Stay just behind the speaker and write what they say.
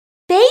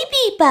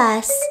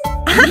BabyBus.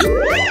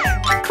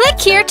 Click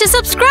here to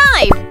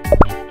subscribe.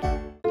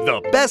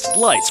 The best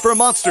lights for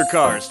monster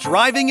cars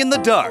driving in the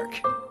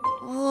dark.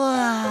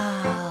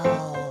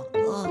 Wow.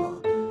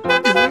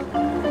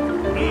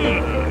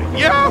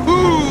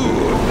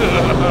 Yahoo!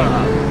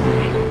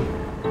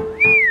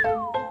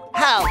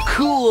 How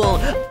cool!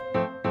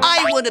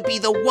 I want to be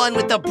the one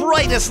with the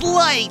brightest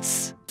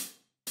lights!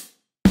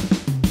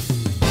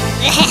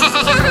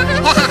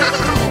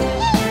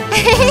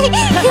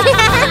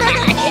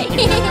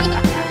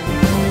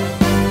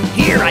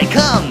 Here I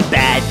come,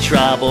 bad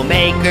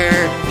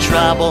troublemaker,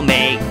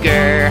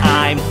 troublemaker.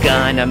 I'm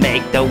gonna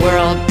make the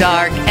world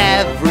dark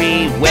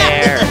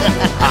everywhere.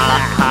 Ha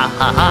ha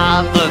ha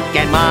ha, look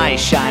at my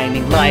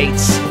shining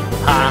lights.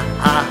 Ha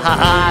ha ha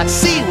ha,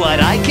 see what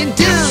I can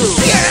do.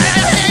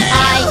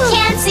 I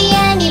can't see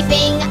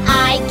anything,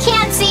 I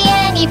can't see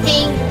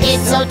anything.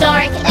 It's so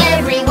dark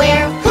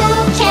everywhere, who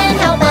can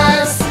help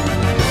us?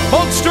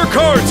 Monster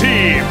Car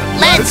Team!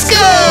 Let's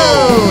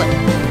go!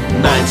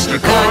 Monster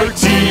Car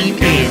Team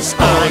is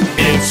on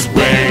its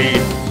way.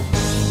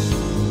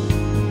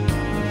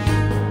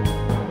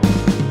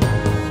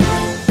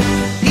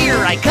 Here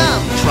I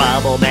come,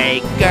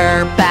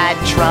 troublemaker, bad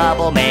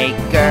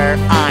troublemaker.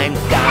 I'm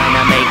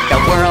gonna make the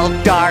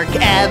world dark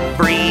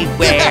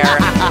everywhere.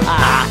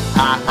 Ha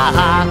ha ha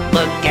ha,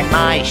 look at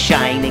my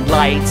shining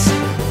lights.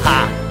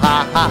 Ha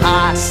ha ha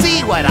ha,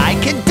 see what I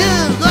can do.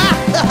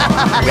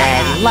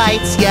 Red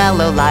lights,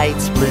 yellow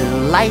lights,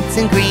 blue lights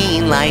and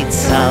green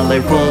lights.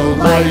 Colorful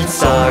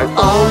lights are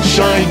all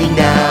shining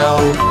now.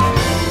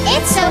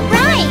 It's so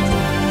bright,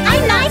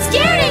 I'm not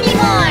scared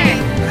anymore.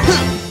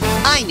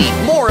 I need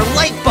more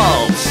light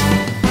bulbs.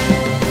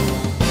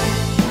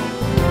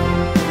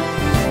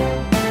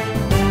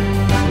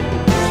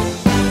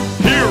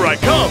 Here I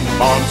come,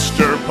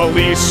 monster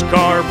police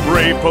car,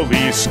 brave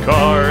police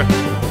car.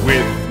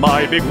 With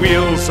my big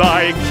wheels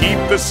I keep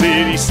the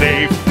city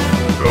safe.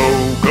 Go,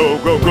 go,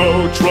 go,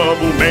 go,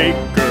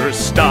 troublemaker,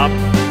 stop.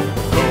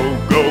 Go,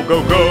 go,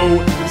 go,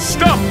 go,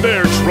 stop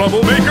there,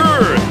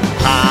 troublemaker!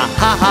 Ha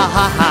ha ha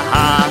ha ha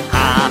ha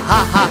ha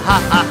ha ha ha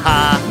ha ha.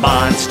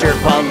 Monster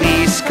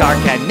police car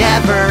can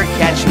never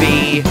catch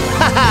me.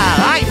 Ha ha,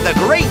 I'm the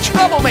great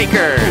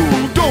troublemaker.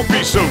 Ooh, don't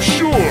be so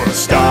sure.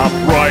 Stop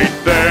right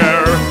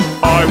there.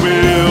 I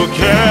will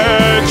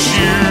catch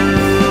you.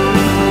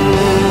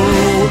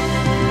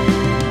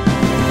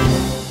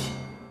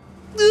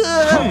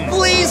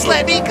 Please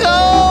let me go.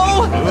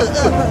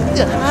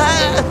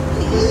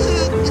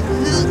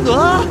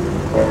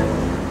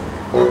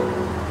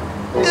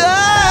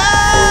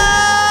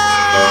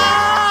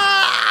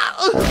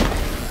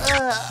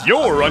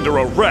 You're under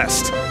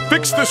arrest.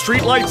 Fix the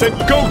streetlights and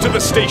go to the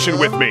station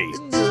with me.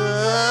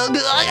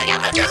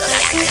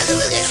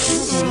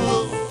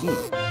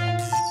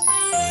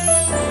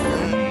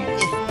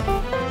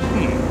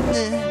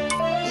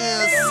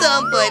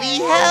 Somebody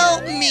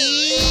help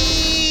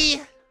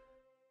me!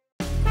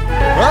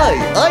 Hi,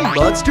 I'm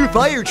Monster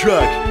Fire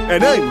Truck,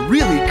 and I'm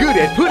really good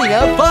at putting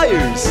out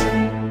fires.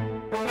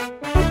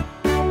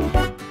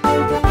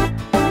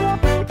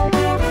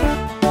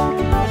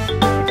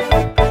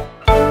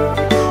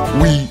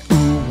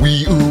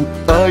 Wee oo,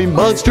 I'm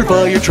Monster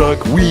Fire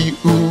Truck. Wee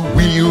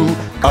oo,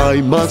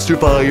 I'm Monster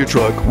Fire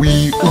Truck.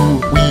 Wee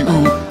oo,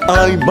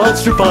 I'm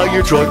Monster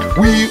Fire Truck.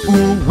 Wee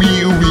oo,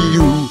 wee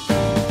oo.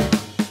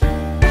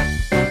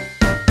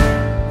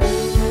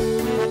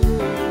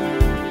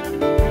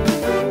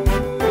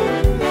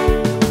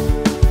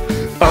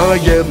 I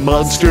am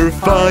Monster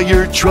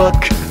Fire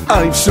Truck.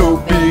 I'm so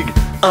big,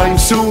 I'm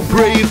so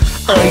brave.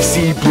 I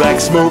see black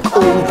smoke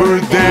over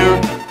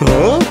there.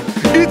 Huh?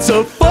 It's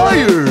a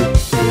fire! Hurry,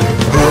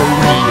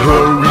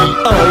 hurry,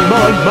 I'm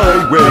on my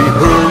way.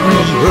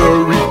 Hurry,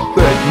 hurry,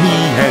 let me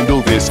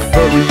handle this.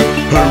 Hurry,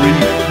 hurry,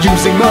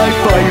 using my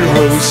fire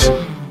hose.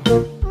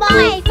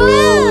 My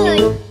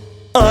food!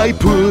 I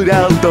put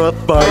out the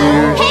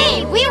fire.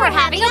 Hey, we were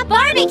having a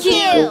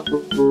barbecue!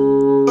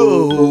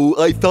 Oh,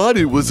 I thought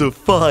it was a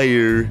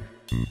fire.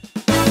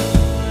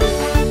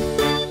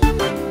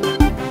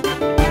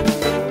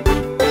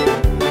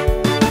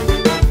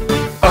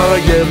 I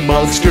am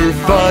Monster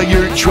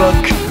Fire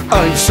Truck.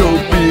 I'm so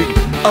big,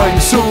 I'm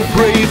so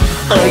brave.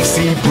 I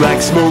see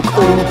black smoke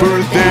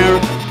over there.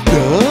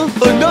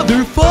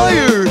 Another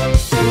fire!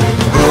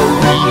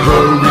 Hurry,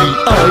 hurry,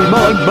 I'm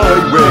on my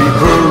way.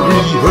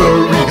 Hurry,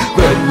 hurry,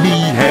 let me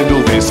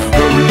handle this.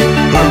 Hurry,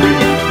 hurry,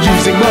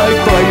 using my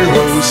fire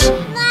hose.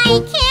 My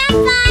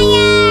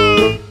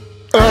campfire!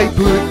 I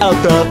put out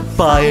the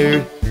fire.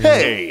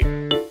 Hey,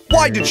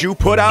 why did you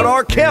put out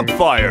our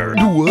campfire?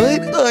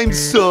 What? I'm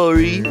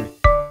sorry.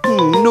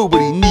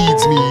 Nobody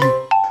needs me.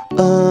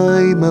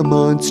 I'm a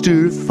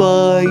Monster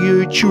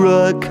Fire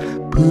Truck,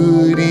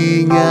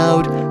 putting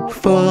out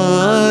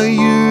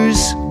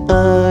fires.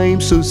 I'm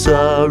so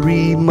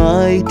sorry,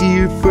 my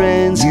dear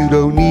friends. You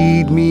don't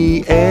need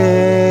me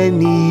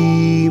anymore.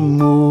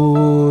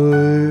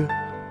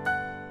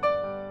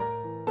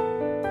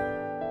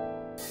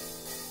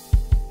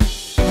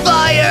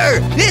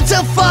 Fire! It's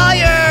a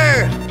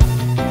fire!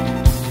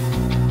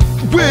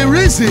 Where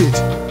is it?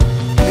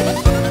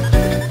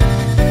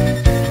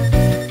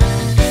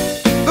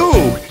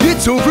 Oh,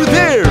 it's over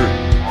there!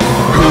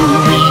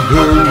 Hurry,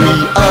 hurry,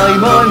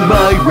 I'm on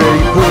my way.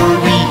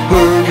 Hurry,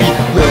 hurry,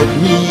 let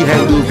me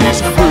handle this.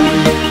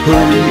 Hurry,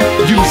 hurry,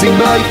 using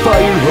my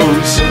fire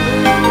hose.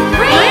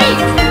 Great!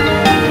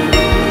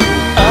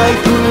 I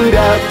put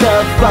out the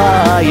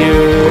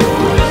fire.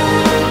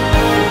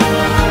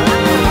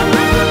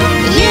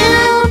 You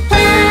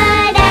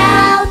put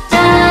out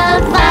the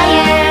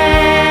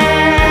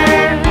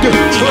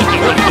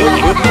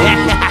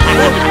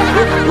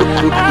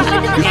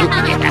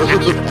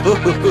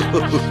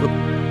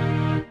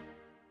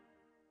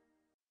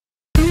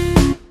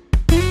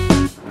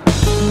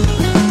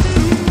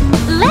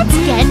Let's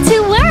get to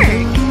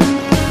work.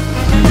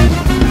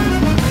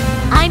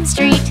 I'm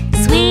street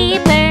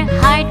sweeper,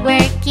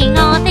 hardworking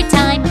all the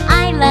time.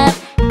 I love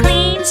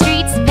clean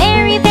streets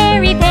very,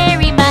 very,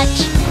 very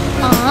much.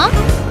 Aw,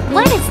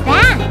 what is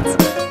that?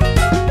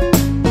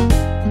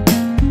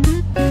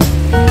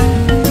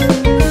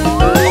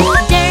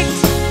 Dirt,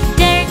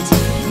 dirt,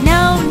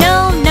 no,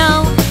 no, no.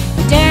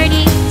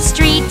 Dirty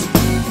street,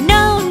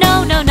 no,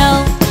 no, no,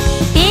 no.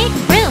 Big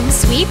broom,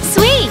 sweep,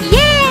 sweep,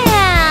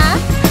 yeah!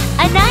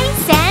 A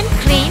nice and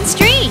clean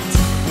street.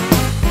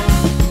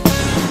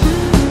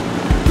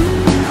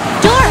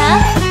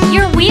 Dora,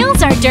 your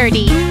wheels are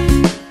dirty.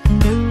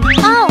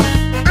 Oh,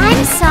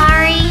 I'm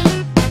sorry.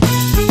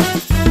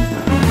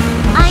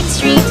 I'm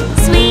street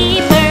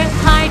sweeper,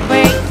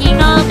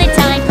 hardworking all the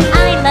time.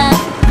 I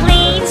love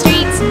clean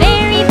streets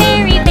very,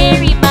 very,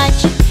 very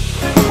much.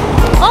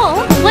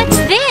 Oh, what's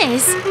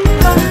this?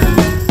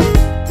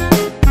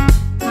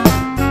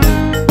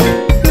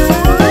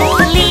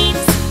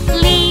 Leaves,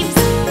 leaves,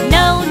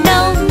 no,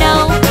 no, no.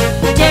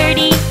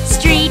 Dirty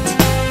street,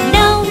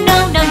 no,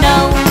 no, no, no.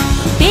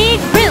 Big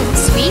room,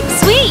 sweep,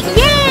 sweep,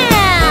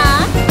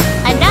 yeah!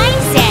 A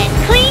nice and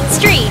clean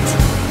street.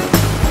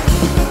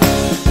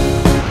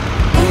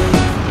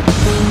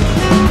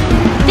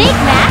 Big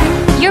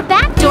Mac, your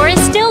back door is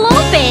still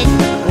open.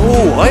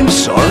 Oh, I'm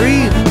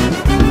sorry.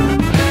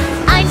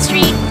 I'm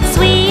street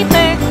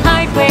sweeper,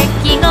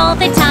 hardworking all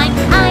the time.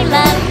 I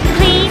love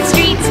clean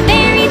streets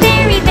very,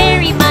 very,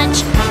 very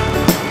much.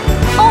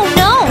 Oh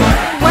no,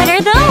 what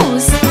are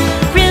those?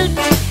 Fruit,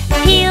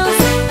 peels,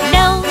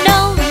 no,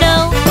 no,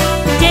 no.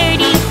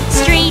 Dirty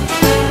street,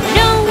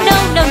 no, no,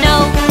 no, no.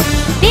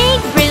 Big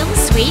room,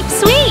 sweep,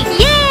 sweep,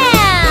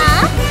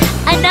 yeah!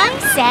 A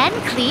nice and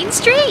clean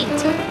street.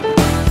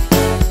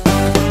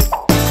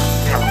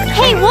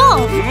 Hey,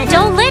 Wolf,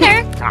 don't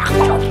litter.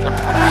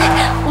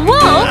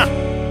 Wolf?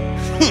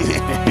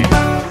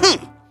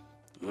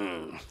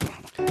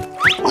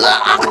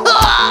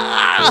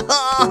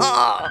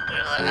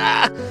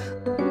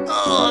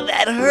 Oh,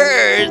 that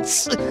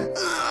hurts.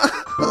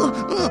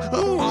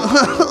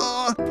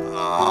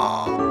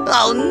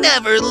 I'll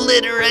never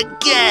litter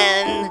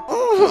again.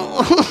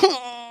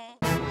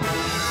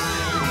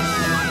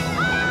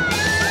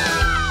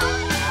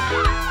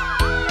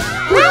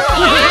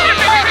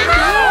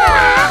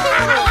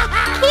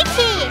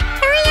 Kiki,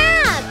 hurry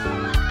up!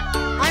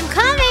 I'm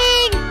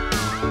coming!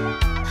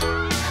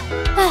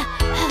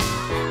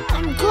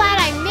 I'm glad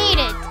I made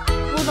it.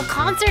 Will the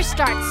concert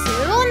start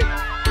soon?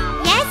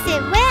 Yes,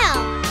 it will.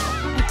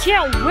 I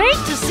can't wait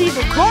to see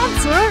the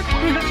concert!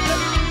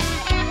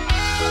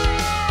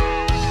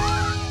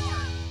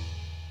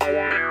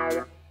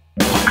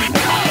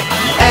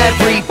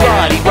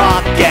 Everybody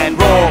rock and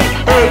roll.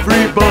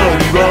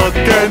 Everybody rock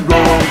and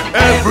roll.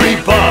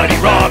 Everybody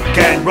rock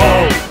and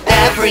roll.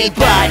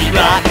 Everybody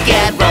rock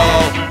and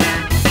roll.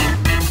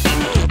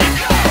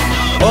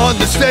 On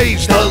the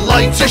stage the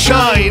lights are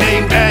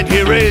shining, and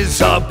here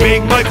is a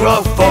big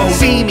microphone.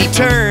 See me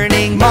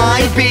turning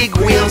my big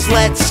wheels.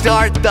 Let's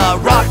start the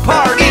rock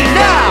party La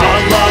now.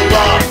 la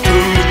la to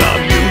the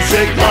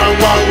music. La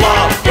la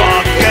la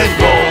rock and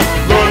roll.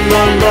 La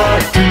la la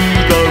to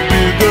the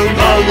rhythm.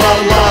 La la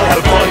la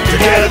have fun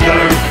together.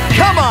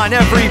 Come on,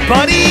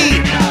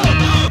 everybody.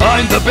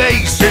 I'm the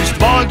bassist,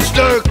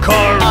 Monster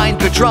Car. I'm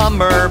the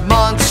drummer,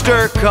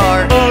 Monster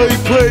Car. I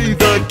play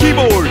the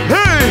keyboard.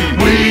 Hey!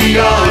 We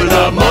are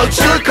the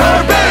Monster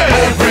Car Band.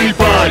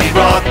 Everybody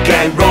rock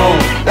and roll.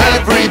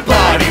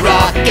 Everybody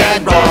rock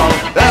and roll.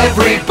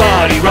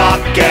 Everybody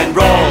rock and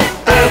roll.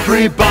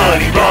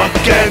 Everybody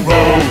rock and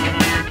roll.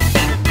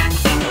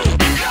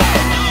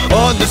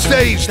 On the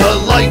stage the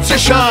lights are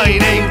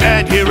shining,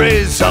 and here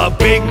is a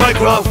big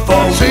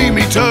microphone. See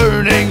me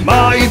turning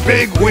my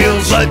big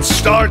wheels. Let's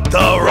start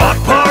the rock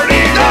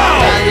party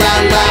now. La la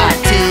la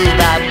to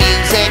the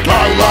music.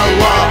 La la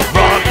la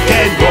rock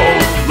and roll.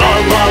 La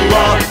la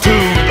la to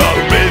the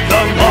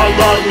rhythm. La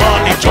la la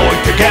enjoy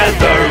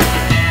together.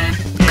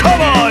 Come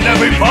on,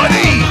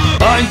 everybody!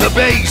 I'm the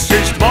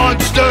bassist,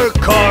 Monster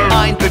Car.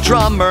 I'm the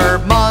drummer,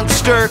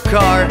 Monster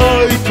Car.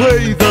 I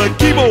play the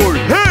keyboard.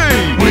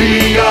 Hey!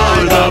 We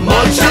are the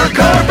Monster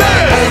Car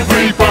Band.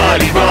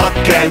 Everybody rock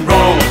and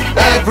roll.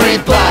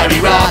 Everybody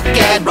rock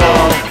and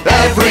roll.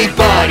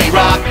 Everybody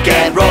rock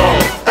and roll.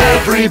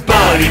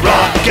 Everybody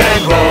rock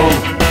and roll.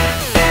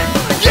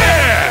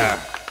 Yeah!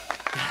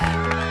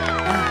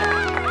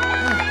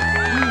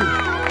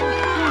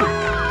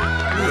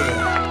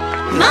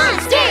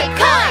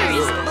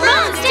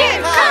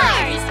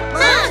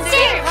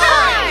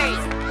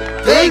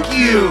 Thank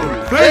you!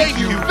 Thank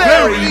you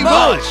very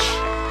much!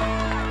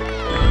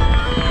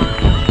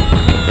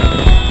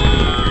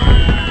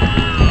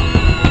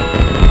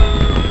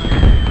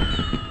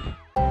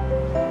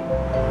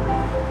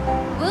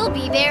 We'll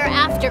be there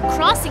after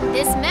crossing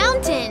this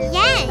mountain.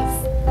 Yes.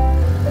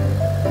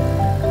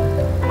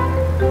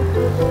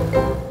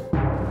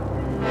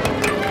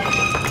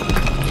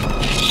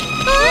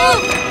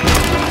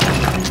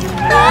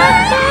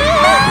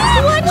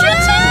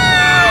 Watch out!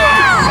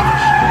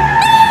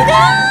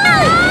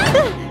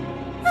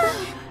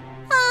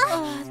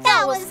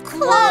 That was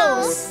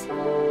close.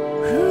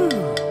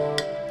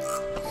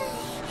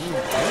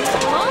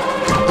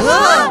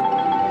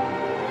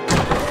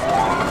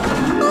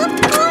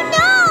 Oh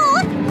no!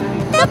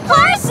 The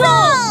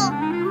parcel!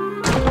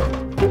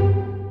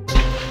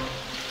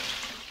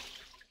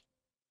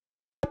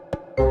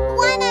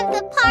 One of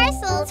the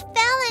parcels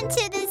fell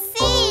into the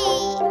sea.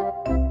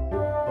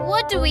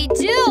 What do we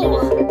do?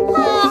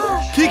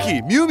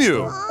 Kiki, Mew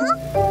Mew,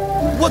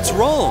 what's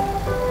wrong?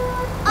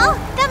 Oh,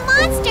 the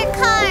monster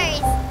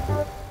cars!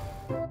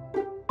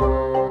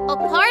 A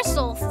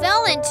parcel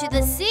fell into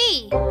the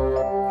sea.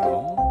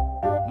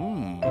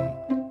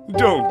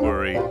 Don't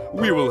worry,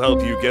 we will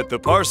help you get the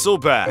parcel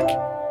back.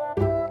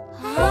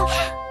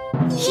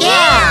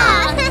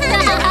 Yeah!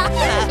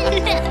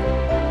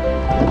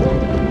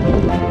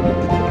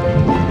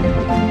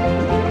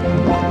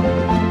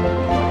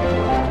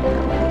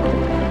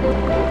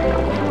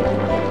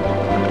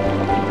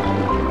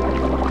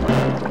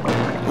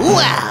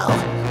 Wow!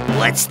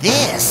 What's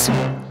this?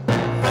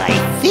 I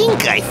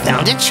think I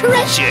found a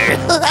treasure.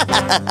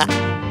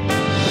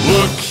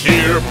 Look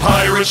here,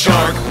 pirate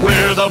shark,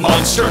 we're the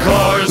monster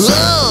cars.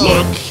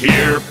 Whoa. Look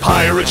here,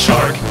 pirate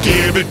shark,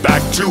 give it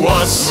back to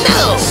us.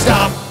 No.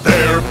 Stop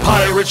there,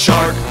 pirate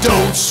shark,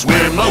 don't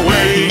swim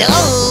away.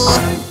 No!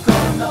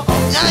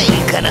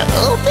 I'm gonna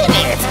open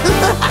it.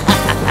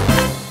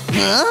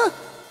 Huh?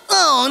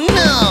 Oh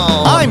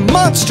no! I'm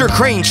Monster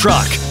Crane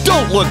Truck!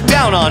 Don't look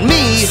down on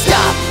me!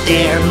 Stop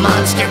there,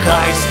 monster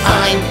cars,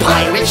 I'm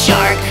Pirate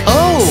Shark.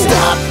 Oh!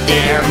 Stop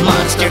there,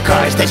 monster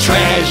cars, the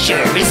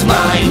treasure is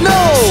mine.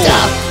 No!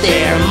 Stop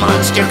there,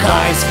 monster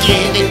cars,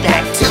 give it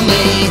back to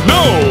me.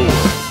 No!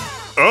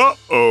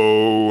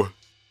 Uh-oh.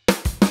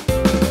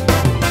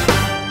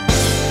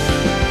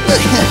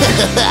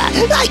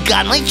 I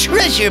got my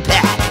treasure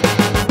back.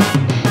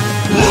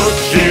 Look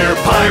here,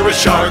 pirate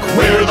shark,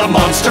 we're the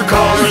monster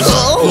cars.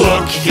 Oh.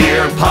 Look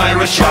here,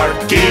 pirate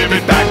shark, give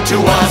it back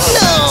to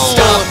us. No.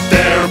 Stop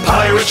there,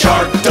 pirate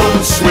shark,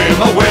 don't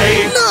swim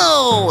away.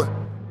 No!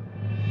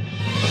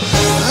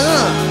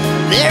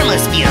 There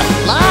must be a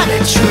lot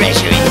of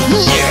treasure in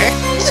here.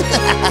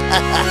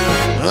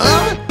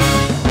 Huh?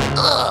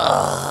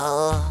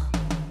 Oh.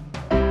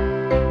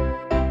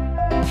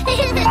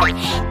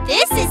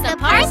 This is the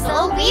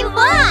parcel we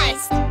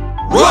lost.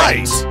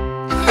 Right!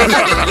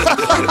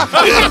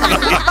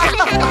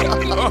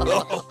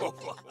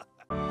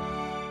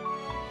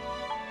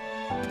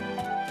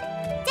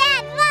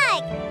 Dad,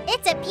 look!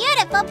 It's a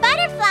beautiful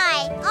butterfly.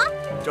 Oh,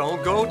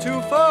 Don't go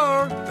too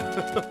far!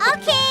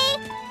 okay.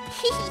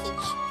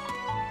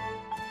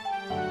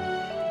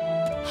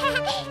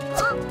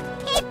 Oh,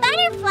 hey,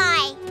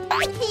 butterfly!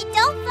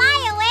 Don't fly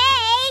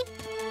away!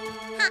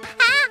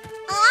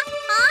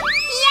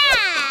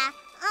 Yeah!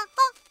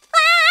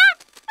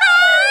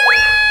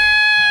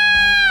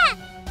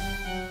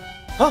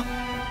 Huh?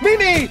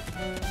 Mimi!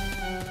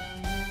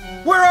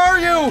 Where are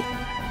you?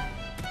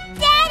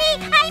 Daddy,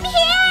 I'm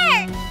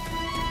here!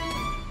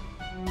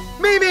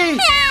 Mimi!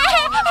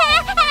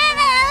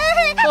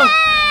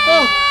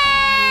 Oh!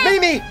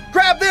 Mimi!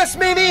 Grab this,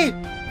 Mimi!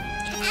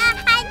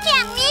 I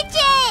can't reach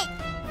it!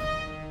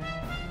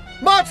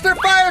 Monster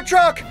Fire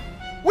Truck!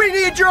 We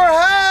need your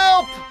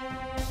help!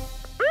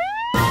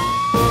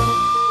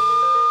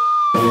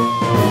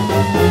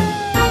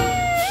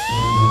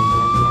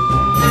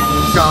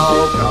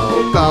 Go,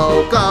 go,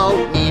 go,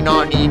 go,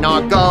 Nino,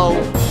 Nino, go.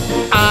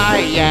 I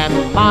am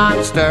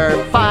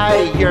Monster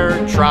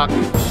Fire Truck.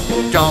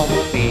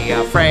 Don't be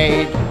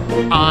afraid,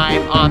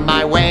 I'm on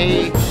my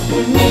way.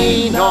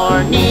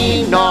 Nino,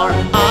 Nino,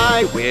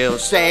 I will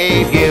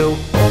save you.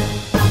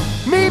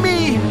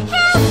 Mimi!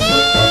 Help me!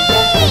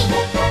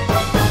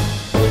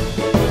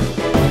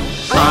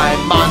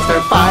 I'm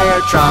Monster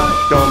Fire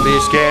Truck. Don't be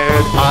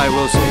scared, I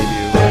will save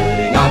you.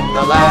 Running up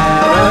the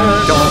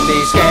ladder. Don't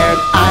be scared,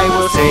 I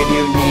will save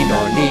you. Nino,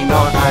 Nino,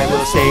 I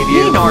will save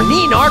you. Nino,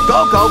 Nino,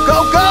 go, go,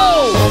 go,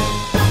 go!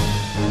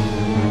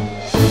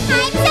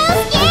 I'm so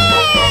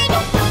scared!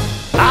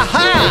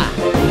 Aha!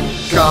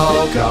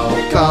 Go, go,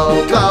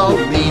 go, go,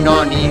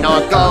 Nino,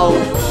 Nino, go.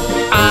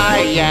 I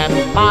am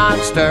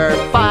Monster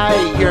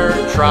Fire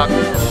Truck.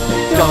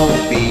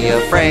 Don't be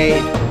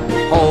afraid,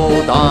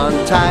 hold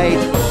on tight.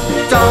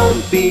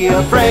 Don't be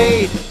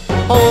afraid,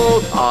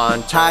 hold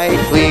on tight,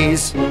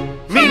 please.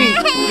 Mimi,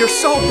 you're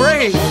so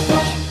brave!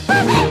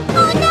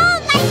 Oh no,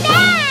 my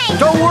bag!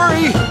 Don't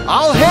worry,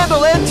 I'll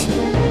handle it!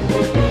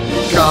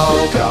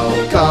 Go, go,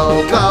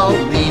 go,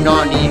 go,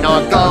 Nino,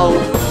 Nino, go.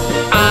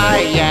 I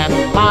am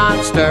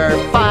Monster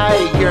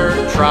Fire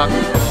Truck.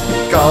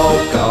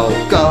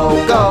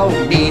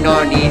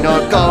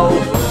 go.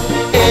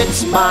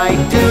 It's my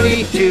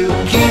duty to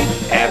keep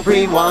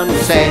everyone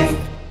safe.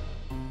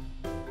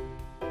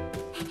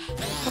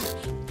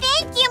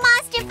 Thank you,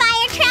 Monster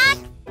Fire Truck.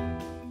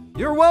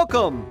 You're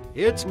welcome.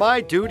 It's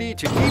my duty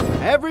to keep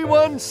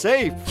everyone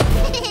safe.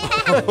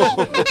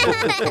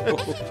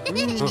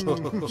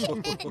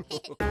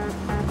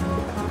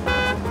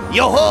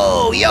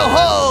 Yo-ho!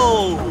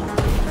 Yo-ho!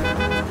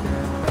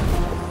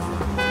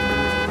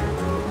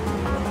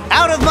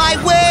 Out of my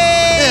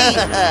way!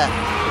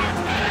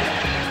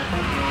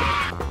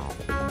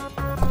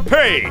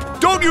 Hey,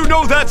 don't you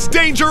know that's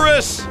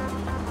dangerous?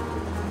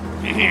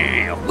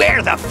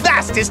 We're the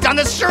fastest on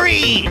the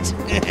street!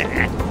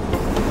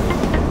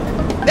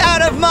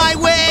 Out of my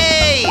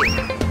way!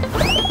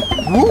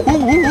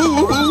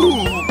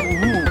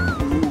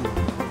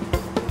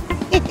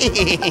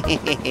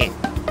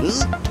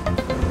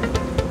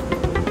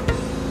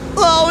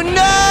 Oh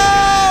no!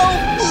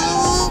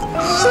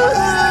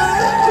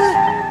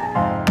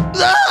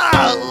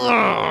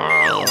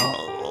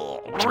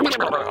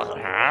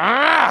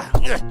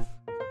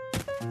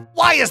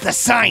 Why is the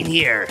sign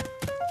here?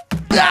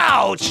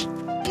 Ouch!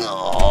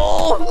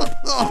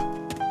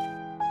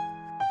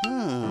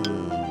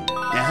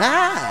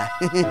 Aha!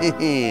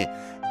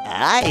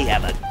 I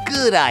have a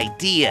good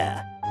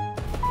idea.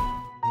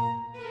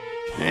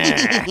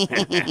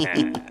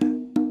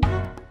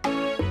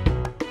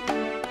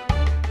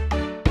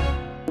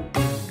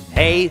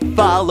 Hey,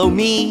 follow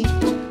me.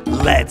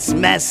 Let's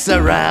mess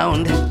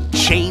around.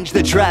 Change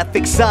the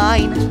traffic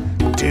sign.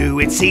 Do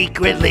it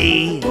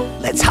secretly.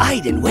 Let's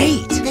hide and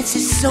wait. This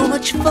is so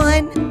much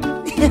fun.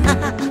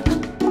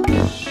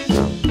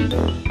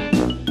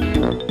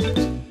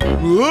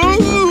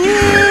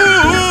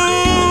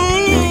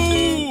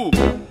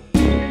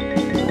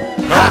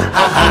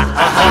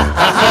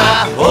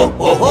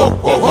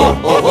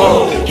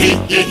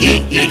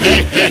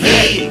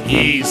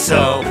 He's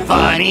so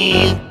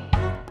funny.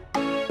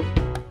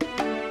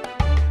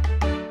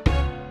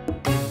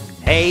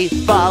 Hey,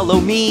 follow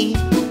me.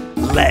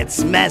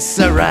 Let's mess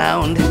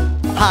around.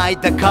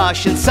 Hide the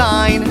caution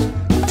sign.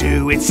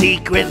 Do it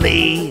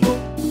secretly.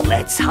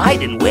 Let's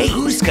hide and wait.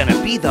 Who's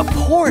gonna be the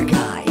poor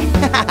guy?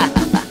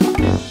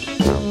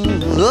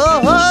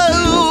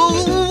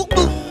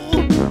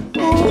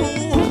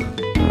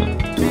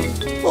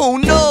 Oh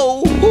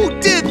no! Who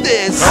did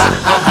this?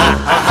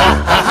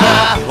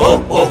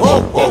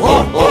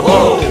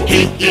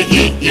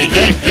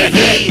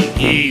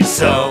 He's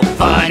so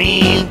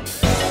funny.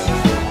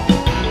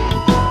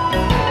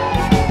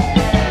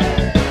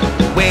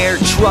 We're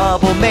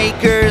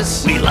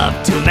troublemakers. We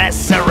love to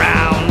mess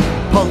around.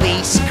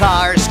 Police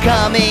cars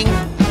coming.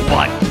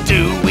 What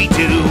do we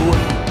do?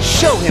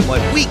 Show him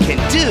what we can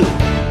do.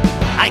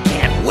 I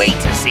can't wait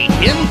to see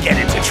him get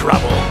into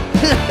trouble.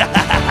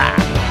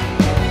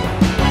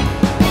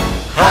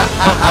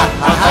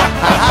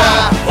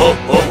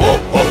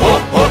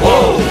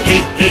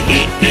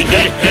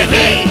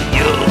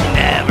 You'll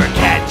never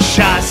catch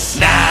us.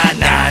 Na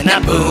na na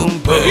boom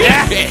boom.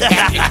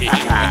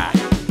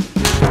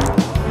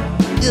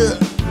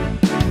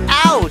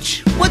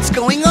 Ouch! What's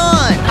going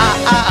on?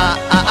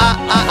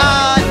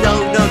 No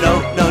no no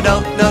no no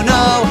no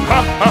no.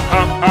 Ha ha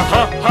ha ha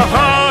ha ha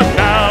ha!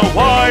 Now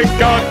I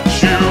got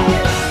you.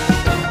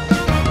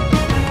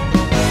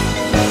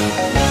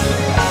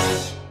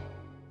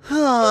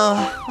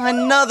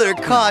 Another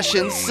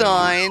caution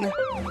sign.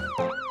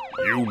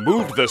 You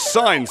moved the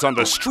signs on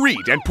the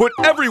street and put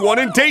everyone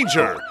in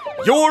danger.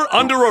 You're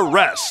under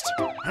arrest.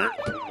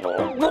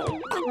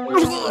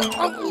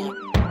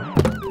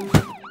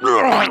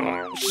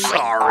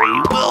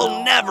 Sorry,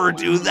 we'll never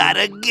do that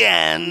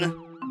again.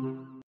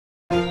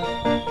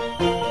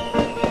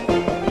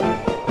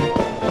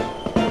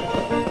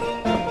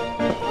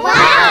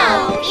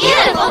 Wow!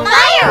 Beautiful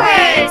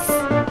fireworks!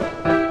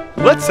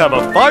 Let's have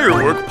a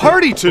firework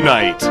party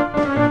tonight.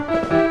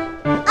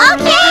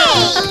 Okay!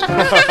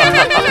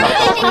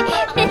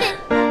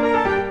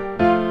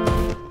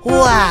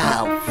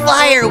 Wow,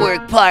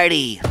 firework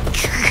party.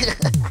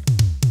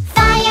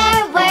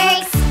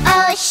 Fireworks,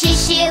 oh shoo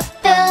shoo,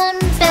 boom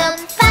boom.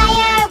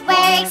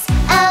 Fireworks,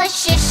 oh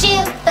shoo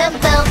shoo, boom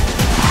boom.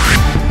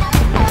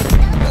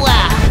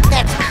 Wow,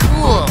 that's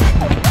cool.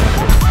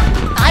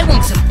 I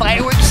want some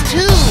fireworks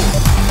too.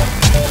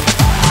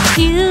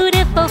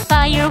 Beautiful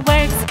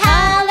fireworks,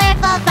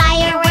 Colorful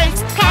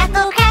fireworks,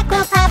 crackle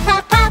crackle pop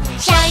pop pop.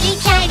 Shining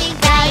shining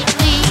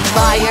brightly.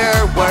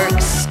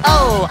 Fireworks,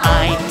 oh,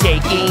 I'm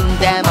taking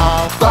them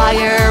all.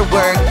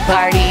 Firework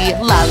party,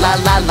 la la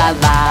la la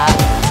la.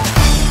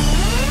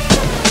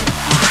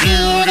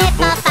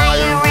 Beautiful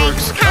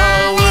fireworks,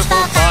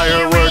 colorful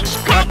fireworks,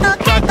 crackle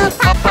crackle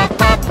pop pop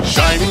pop.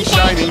 Shining,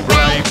 shining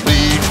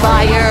brightly.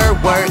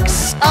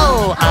 Fireworks,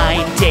 oh,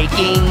 I'm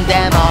taking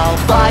them all.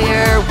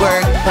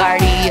 Firework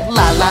party,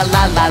 la la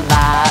la la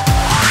la.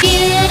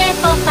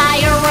 Beautiful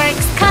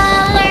fireworks,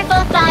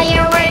 colorful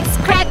fireworks,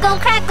 crackle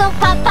crackle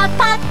pop pop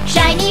pop.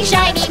 Shining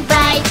shining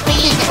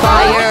brightly.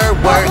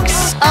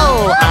 Fireworks,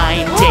 oh,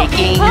 I'm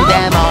taking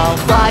them all.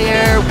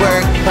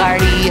 Firework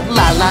party,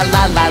 la la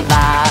la la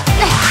la.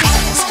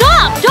 stop!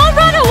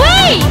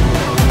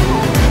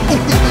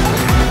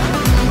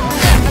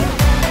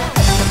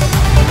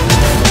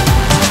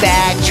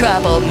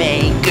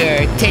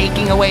 troublemaker,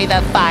 taking away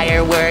the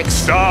fireworks.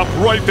 Stop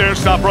right there,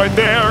 stop right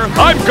there.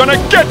 I'm gonna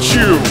get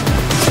you.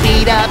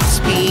 Speed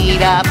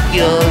up,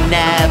 you'll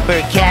never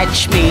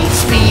catch me.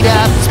 Speed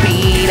up,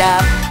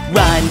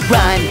 run,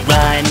 run,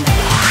 run.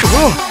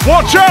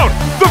 Watch out!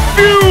 The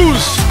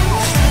fuse!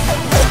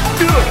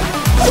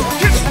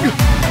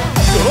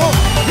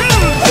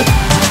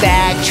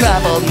 Bad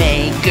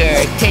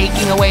troublemaker,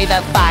 taking away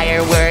the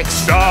fireworks.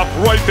 Stop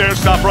right there,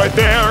 stop right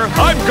there.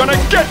 I'm gonna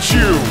get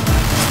you.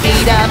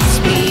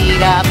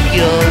 Speed up,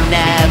 you'll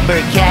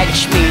never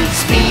catch me.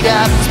 Speed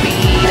up,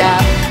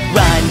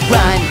 run,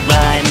 run,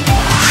 run.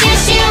 Shoot,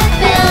 shoot,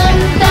 boom,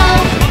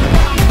 boom.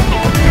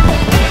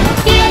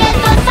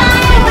 Beautiful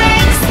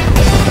fireworks.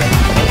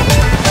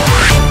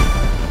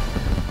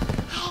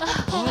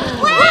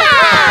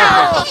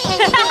 Wow!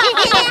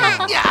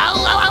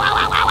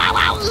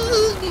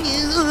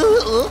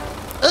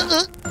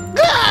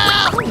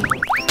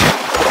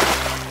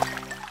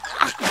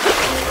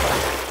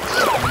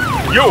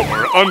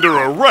 You're under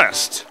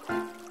arrest.